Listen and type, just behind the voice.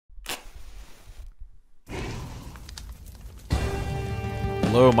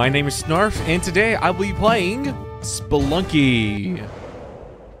Hello, my name is Snarf, and today I will be playing Spelunky.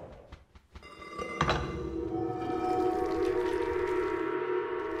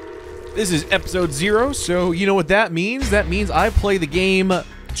 This is episode 0, so you know what that means. That means I play the game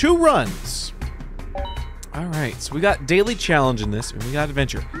 2 runs. Alright, so we got daily challenge in this, and we got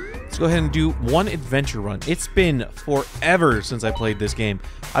adventure. Let's go ahead and do 1 adventure run. It's been forever since I played this game.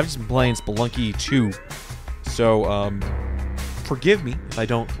 I've just been playing Spelunky 2. So, forgive me if I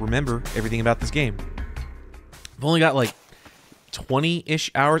don't remember everything about this game. I've only got like 20-ish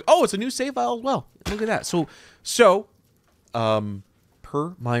hours. Oh, it's a new save file as well. Look at that. So,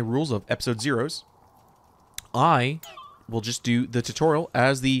 per my rules of episode 0s, I will just do the tutorial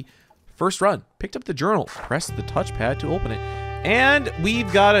as the first run. Picked up the journal, pressed the touchpad to open it, and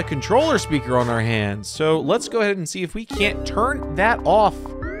we've got a controller speaker on our hands. So let's go ahead and see if we can't turn that off.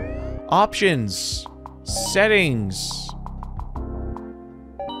 Options, settings.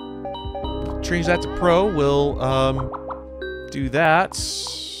 Change that to Pro. We'll do that.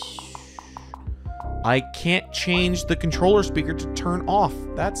 I can't change the controller speaker to turn off.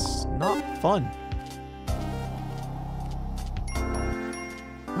 That's not fun.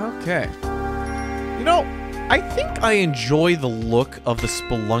 Okay. You know, I think I enjoy the look of the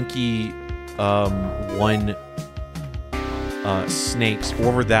Spelunky 1 snakes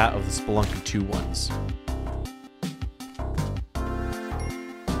over that of the Spelunky 2 ones.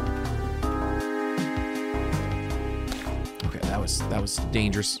 Okay, that was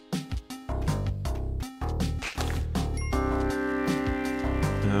dangerous.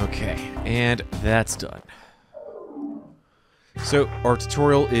 Okay, and that's done. So, our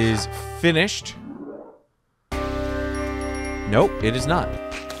tutorial is finished. Nope, it is not.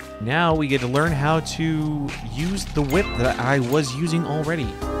 Now we get to learn how to use the whip that I was using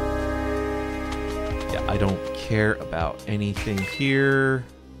already. Yeah, I don't care about anything here.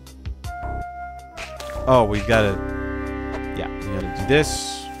 Oh, we've got to... Yeah, we got to do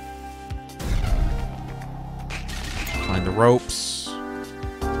this. Find the ropes.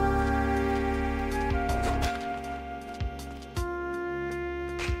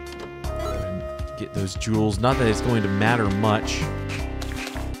 Get those jewels. Not that it's going to matter much.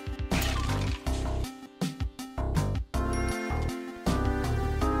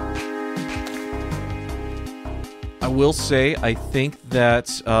 I will say, I think that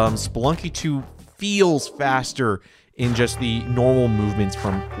Spelunky 2 feels faster in just the normal movements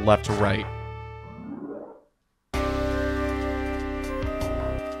from left to right.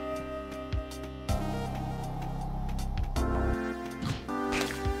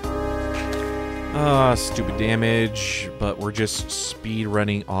 Stupid damage, but we're just speed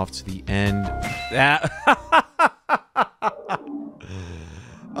running off to the end. That.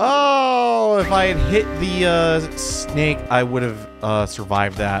 Oh, if I had hit the snake, I would have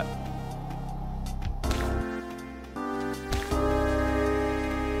survived that.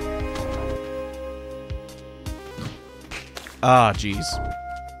 Ah, jeez.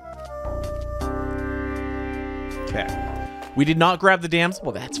 Okay. We did not grab the damsel.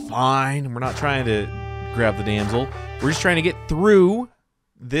 Well, that's fine. We're not trying to grab the damsel. We're just trying to get through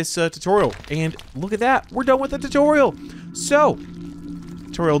this tutorial. And look at that. We're done with the tutorial. So,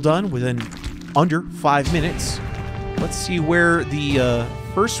 tutorial done within under 5 minutes. Let's see where the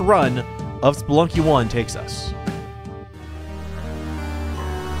first run of Spelunky 1 takes us.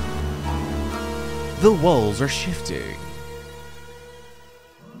 The walls are shifting.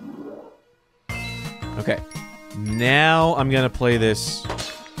 Okay. Now I'm gonna play this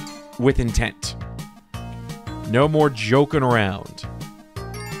with intent. No more joking around.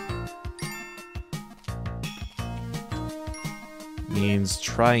 Means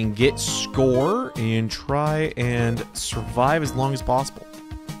try and get score and try and survive as long as possible.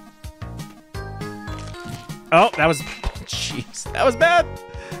 Oh, that was... Jeez, that was bad.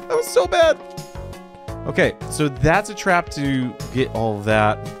 That was so bad. Okay, so that's a trap to get all of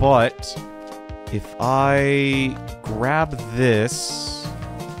that, but... if I grab this...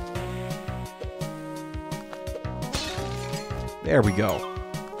 There we go.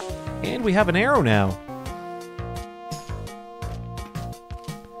 And we have an arrow now.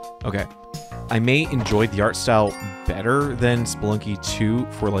 Okay. I may enjoy the art style better than Spelunky 2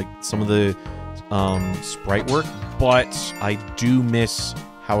 for like some of the sprite work, but I do miss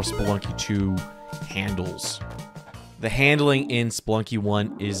how Spelunky 2 handles. The handling in Spelunky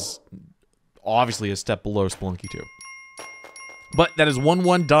 1 is... obviously a step below Spelunky 2. But that is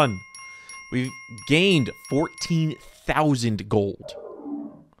 1-1 done. We've gained 14,000 gold.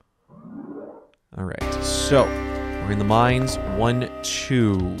 Alright, so we're in the mines. 1,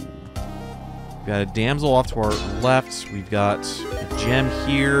 2. We've got a damsel off to our left. We've got a gem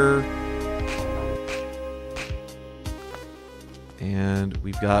here. And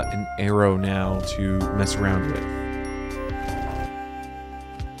we've got an arrow now to mess around with.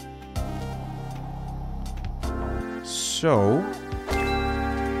 So,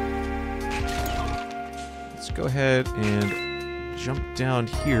 let's go ahead and jump down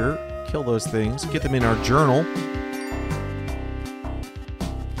here, kill those things, get them in our journal.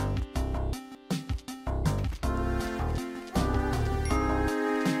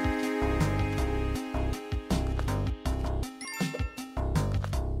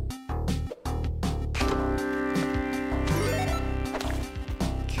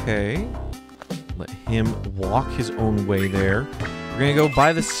 Okay. Let him walk his own way there. We're gonna go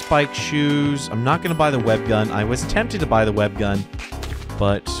buy the spike shoes. I'm not gonna buy the web gun. I was tempted to buy the web gun,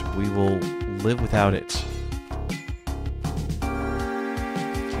 but we will live without it.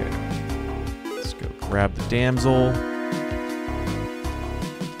 Okay. Let's go grab the damsel.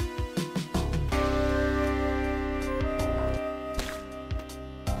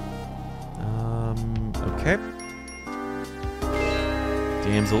 Okay.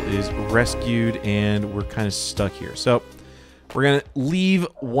 Damsel is rescued, and we're kind of stuck here. So, we're going to leave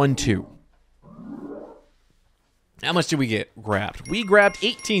 1-2. How much did we get grabbed? We grabbed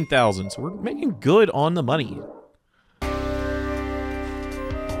 18,000, so we're making good on the money.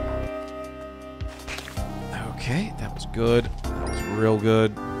 Okay, that was good. That was real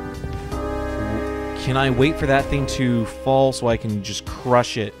good. Can I wait for that thing to fall so I can just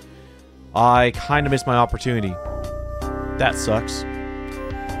crush it? I kind of missed my opportunity. That sucks.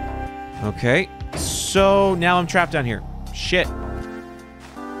 Okay, so now I'm trapped down here. Shit.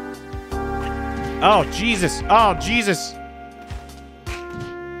 Oh, Jesus. Oh, Jesus.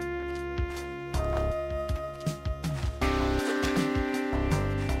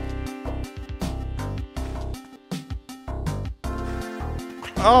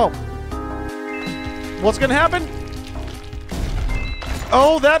 Oh. What's gonna happen?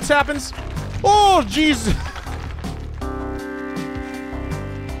 Oh, that happens. Oh, Jesus.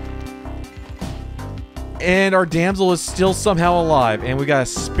 And our damsel is still somehow alive. And we got a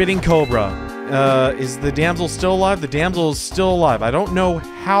spitting cobra. Is the damsel still alive? The damsel is still alive. I don't know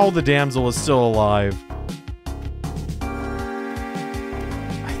how the damsel is still alive.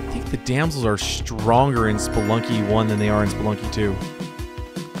 I think the damsels are stronger in Spelunky 1 than they are in Spelunky 2.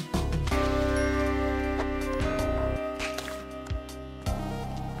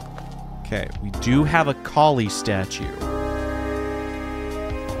 Okay, we do have a collie statue.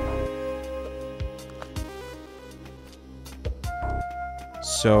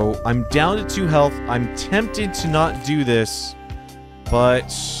 So, I'm down to 2 health. I'm tempted to not do this, but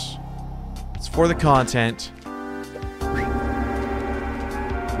it's for the content.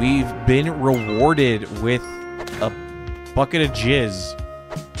 We've been rewarded with a bucket of jizz.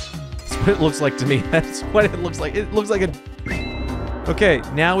 That's what it looks like to me. That's what it looks like. It looks like a... Okay,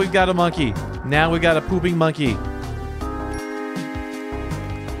 now we've got a monkey. Now we've got a pooping monkey.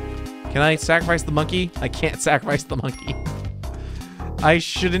 Can I sacrifice the monkey? I can't sacrifice the monkey. I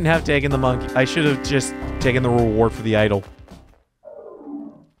shouldn't have taken the monkey. I should have just taken the reward for the idol.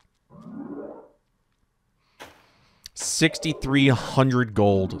 6,300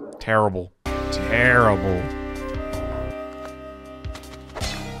 gold. Terrible. Terrible.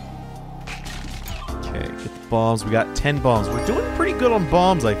 Okay, get the bombs. We got 10 bombs. We're doing pretty good on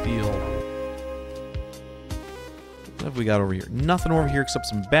bombs, I feel. What have we got over here? Nothing over here except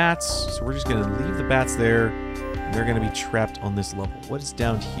some bats. So we're just going to leave the bats there. They're going to be trapped on this level. What is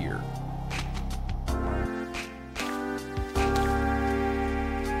down here?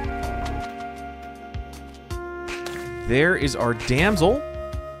 There is our damsel.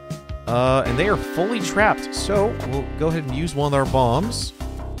 And they are fully trapped. So, we'll go ahead and use one of our bombs.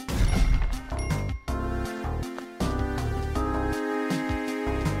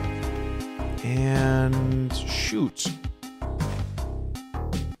 And shoot.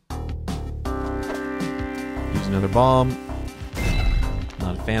 Another bomb.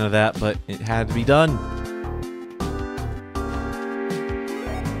 Not a fan of that, but it had to be done.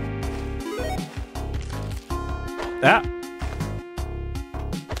 Ah.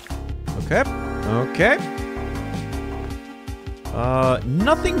 Okay. Okay.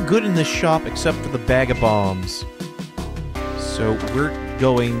 Nothing good in this shop except for the bag of bombs. So we're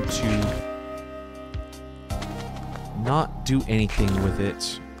going to not do anything with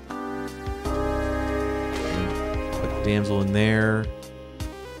it. Damsel in there,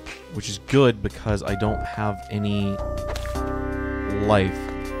 which is good because I don't have any life.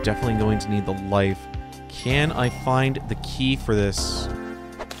 Definitely going to need the life. Can I find the key for this?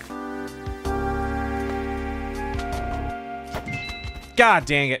 God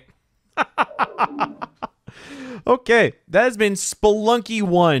dang it. Okay, that has been Spelunky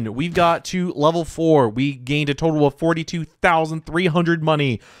 1. We've got to level 4. We gained a total of 42,300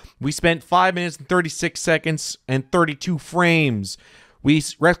 money. We spent 5 minutes and 36 seconds and 32 frames. We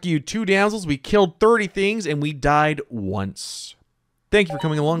rescued 2 damsels, we killed 30 things, and we died once. Thank you for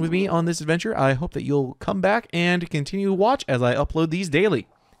coming along with me on this adventure. I hope that you'll come back and continue to watch as I upload these daily.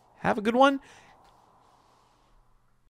 Have a good one,